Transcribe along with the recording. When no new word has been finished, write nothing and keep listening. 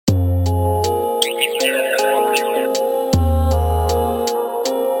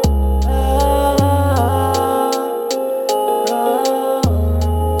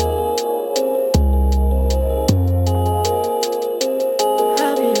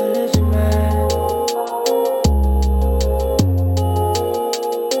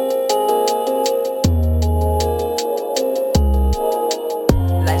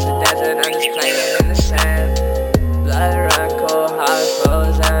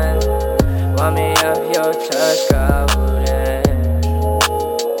Want me if you touch, girl, booty.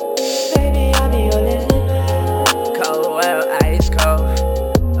 Baby, I'll be your lizardman. Cold, well, ice cold.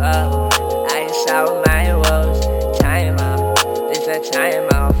 Ice out my walls. Time out, this a time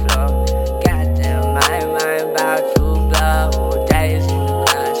out flow. Goddamn, my mind about to blow. Days in the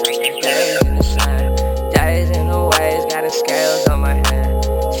grass, like days in the sun. Days in the waves, got the scales